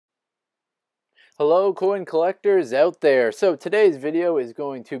Hello coin collectors out there. So today's video is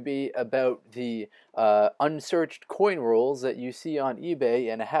going to be about the unsearched coin rolls that you see on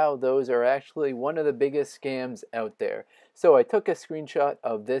eBay and how those are actually one of the biggest scams out there. So I took a screenshot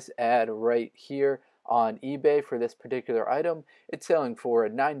of this ad right here on eBay for this particular item. It's selling for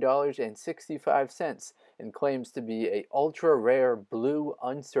 $9.65 and claims to be a ultra rare blue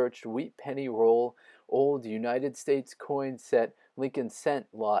unsearched wheat penny roll old United States coin set Lincoln cent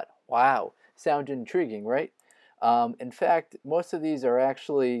lot. Wow. Sound intriguing, right? In fact, most of these are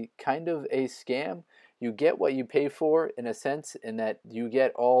actually kind of a scam. You get what you pay for in a sense, in that you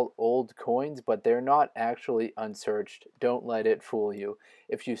get all old coins, but they're not actually unsearched. Don't let it fool you.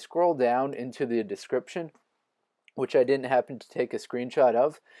 If you scroll down into the description, which I didn't happen to take a screenshot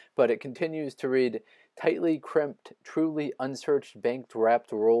of, but it continues to read, tightly crimped, truly unsearched banked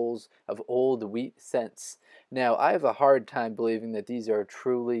wrapped rolls of old wheat cents. Now, I have a hard time believing that these are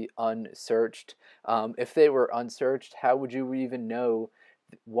truly unsearched. If they were unsearched, how would you even know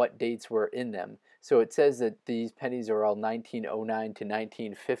what dates were in them? So it says that these pennies are all 1909 to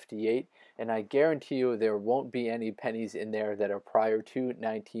 1958, and I guarantee you there won't be any pennies in there that are prior to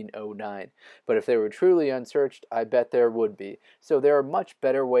 1909. But if they were truly unsearched, I bet there would be. So there are much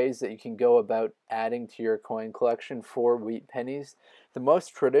better ways that you can go about adding to your coin collection for wheat pennies. The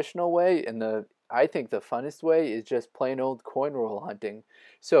most traditional way, and I think the funnest way, is just plain old coin roll hunting.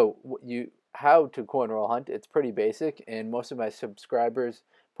 So how to coin roll hunt? It's pretty basic, and most of my subscribers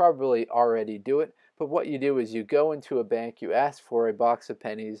probably already do it. But what you do is you go into a bank, you ask for a box of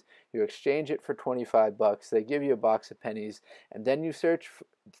pennies, you exchange it for 25 bucks, they give you a box of pennies, and then you search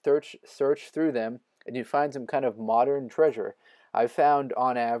through them and you find some kind of modern treasure. I found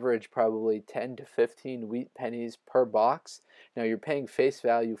on average probably 10 to 15 wheat pennies per box. Now you're paying face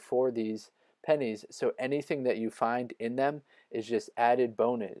value for these pennies, so anything that you find in them is just added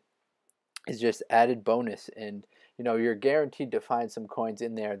bonus. And you're guaranteed to find some coins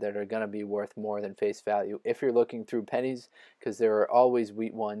in there that are going to be worth more than face value if you're looking through pennies, because there are always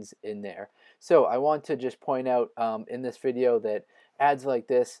wheat ones in there. So I want to just point out in this video that ads like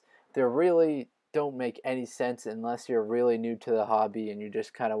this, they really don't make any sense unless you're really new to the hobby and you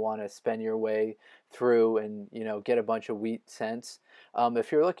just kind of want to spend your way through and get a bunch of wheat cents.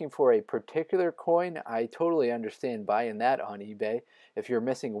 If you're looking for a particular coin, I totally understand buying that on eBay. If you're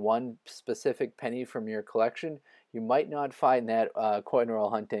missing one specific penny from your collection, you might not find that coin roll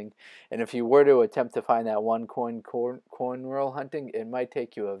hunting. And if you were to attempt to find that one coin roll hunting, it might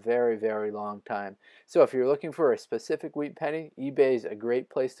take you a very, very long time. So if you're looking for a specific wheat penny, eBay is a great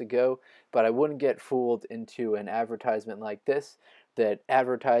place to go, but I wouldn't get fooled into an advertisement like this that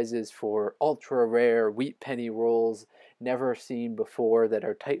advertises for ultra rare wheat penny rolls never seen before that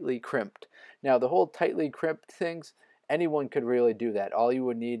are tightly crimped. Now, the whole tightly crimped things, anyone could really do that. All you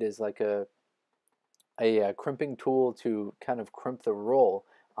would need is like a crimping tool to kind of crimp the roll.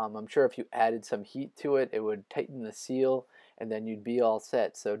 I'm sure if you added some heat to it, it would tighten the seal, and then you'd be all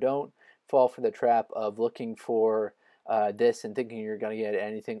set. So don't fall for the trap of looking for this and thinking you're going to get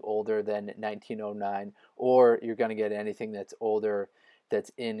anything older than 1909, or you're going to get anything that's older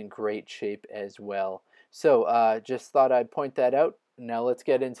that's in great shape as well. So just thought I'd point that out. Now let's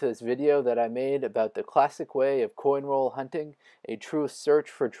get into this video that I made about the classic way of coin roll hunting, a true search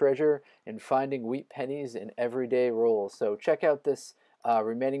for treasure and finding wheat pennies in everyday rolls. So check out this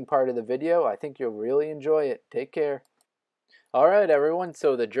remaining part of the video. I think you'll really enjoy it. Take care. Alright everyone,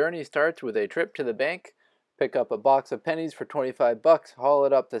 so the journey starts with a trip to the bank. Pick up a box of pennies for 25 bucks, haul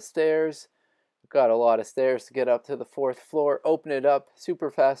it up the stairs. Got a lot of stairs to get up to the 4th floor. Open it up,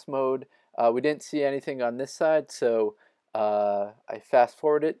 super fast mode. We didn't see anything on this side, so I fast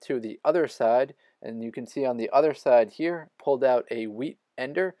forward it to the other side, and you can see on the other side here, pulled out a wheat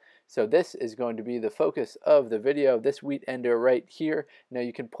ender. So this is going to be the focus of the video, this wheat ender right here. Now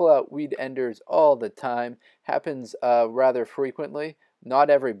you can pull out wheat enders all the time. Happens rather frequently.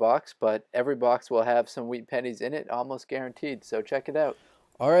 Not every box, but every box will have some wheat pennies in it, almost guaranteed. So check it out.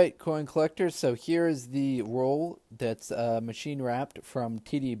 Alright, coin collectors, so here is the roll that's machine wrapped from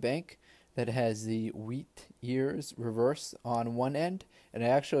TD Bank that has the wheat ears reverse on one end, and I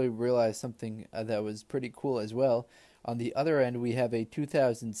actually realized something that was pretty cool as well. On the other end we have a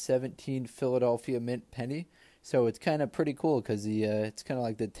 2017 Philadelphia Mint penny, so it's kind of pretty cool because it's kind of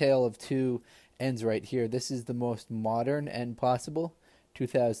like the tale of two ends right here. This is the most modern end possible,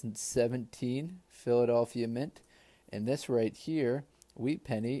 2017 Philadelphia Mint, and this right here, wheat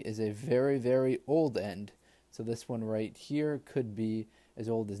penny, is a very, very old end. So this one right here could be as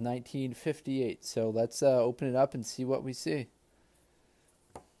old as 1958. So let's open it up and see what we see.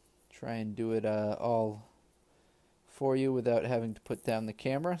 Try and do it all for you without having to put down the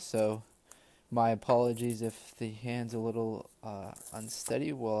camera. So My apologies if the hand's a little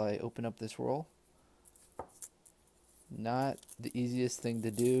unsteady while I open up this roll. Not the easiest thing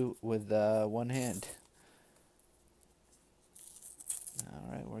to do with one hand.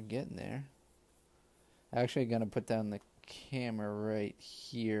 Alright, we're getting there. Actually, going to put down the camera right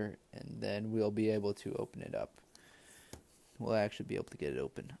here, and then we'll be able to open it up. We'll actually be able to get it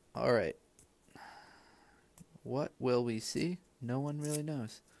open. Alright. What will we see? No one really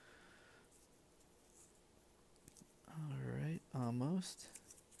knows. Alright, almost.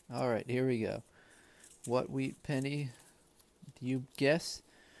 Alright, here we go. What wheat penny do you guess?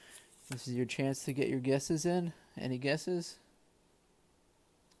 This is your chance to get your guesses in. Any guesses?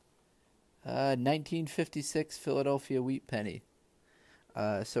 1956 Philadelphia wheat penny.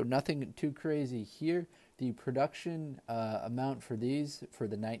 So nothing too crazy here. The production amount for these, for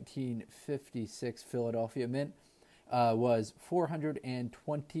the 1956 Philadelphia mint, was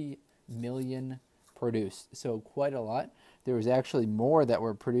 420 million produced. So quite a lot. There was actually more that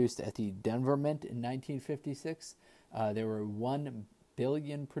were produced at the Denver mint in 1956. There were 1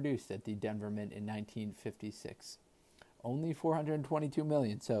 billion produced at the Denver mint in 1956. Only 422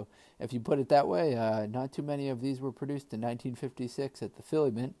 million. So if you put it that way, not too many of these were produced in 1956 at the Philly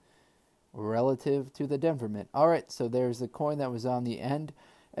mint relative to the Denver mint. All right, so there's the coin that was on the end.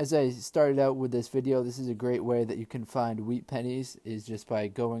 As I started out with this video, this is a great way that you can find wheat pennies, is just by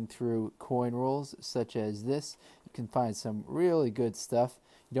going through coin rolls such as this. You can find some really good stuff.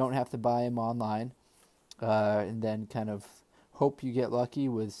 You don't have to buy them online, and then kind of hope you get lucky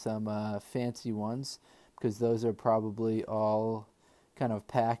with some fancy ones, because those are probably all kind of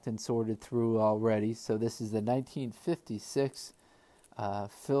packed and sorted through already. So this is the 1956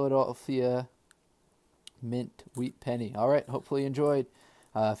 Philadelphia mint wheat penny. All right, hopefully you enjoyed.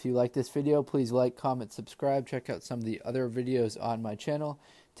 If you like this video, please like, comment, subscribe. Check out some of the other videos on my channel.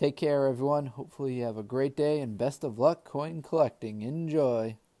 Take care, everyone. Hopefully you have a great day, and best of luck coin collecting.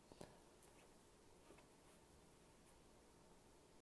 Enjoy.